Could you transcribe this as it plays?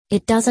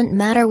It doesn't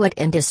matter what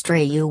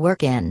industry you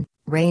work in,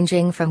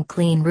 ranging from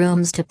clean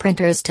rooms to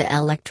printers to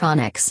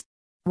electronics.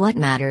 What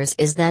matters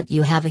is that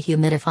you have a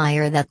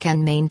humidifier that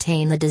can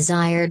maintain the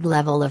desired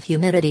level of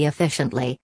humidity efficiently.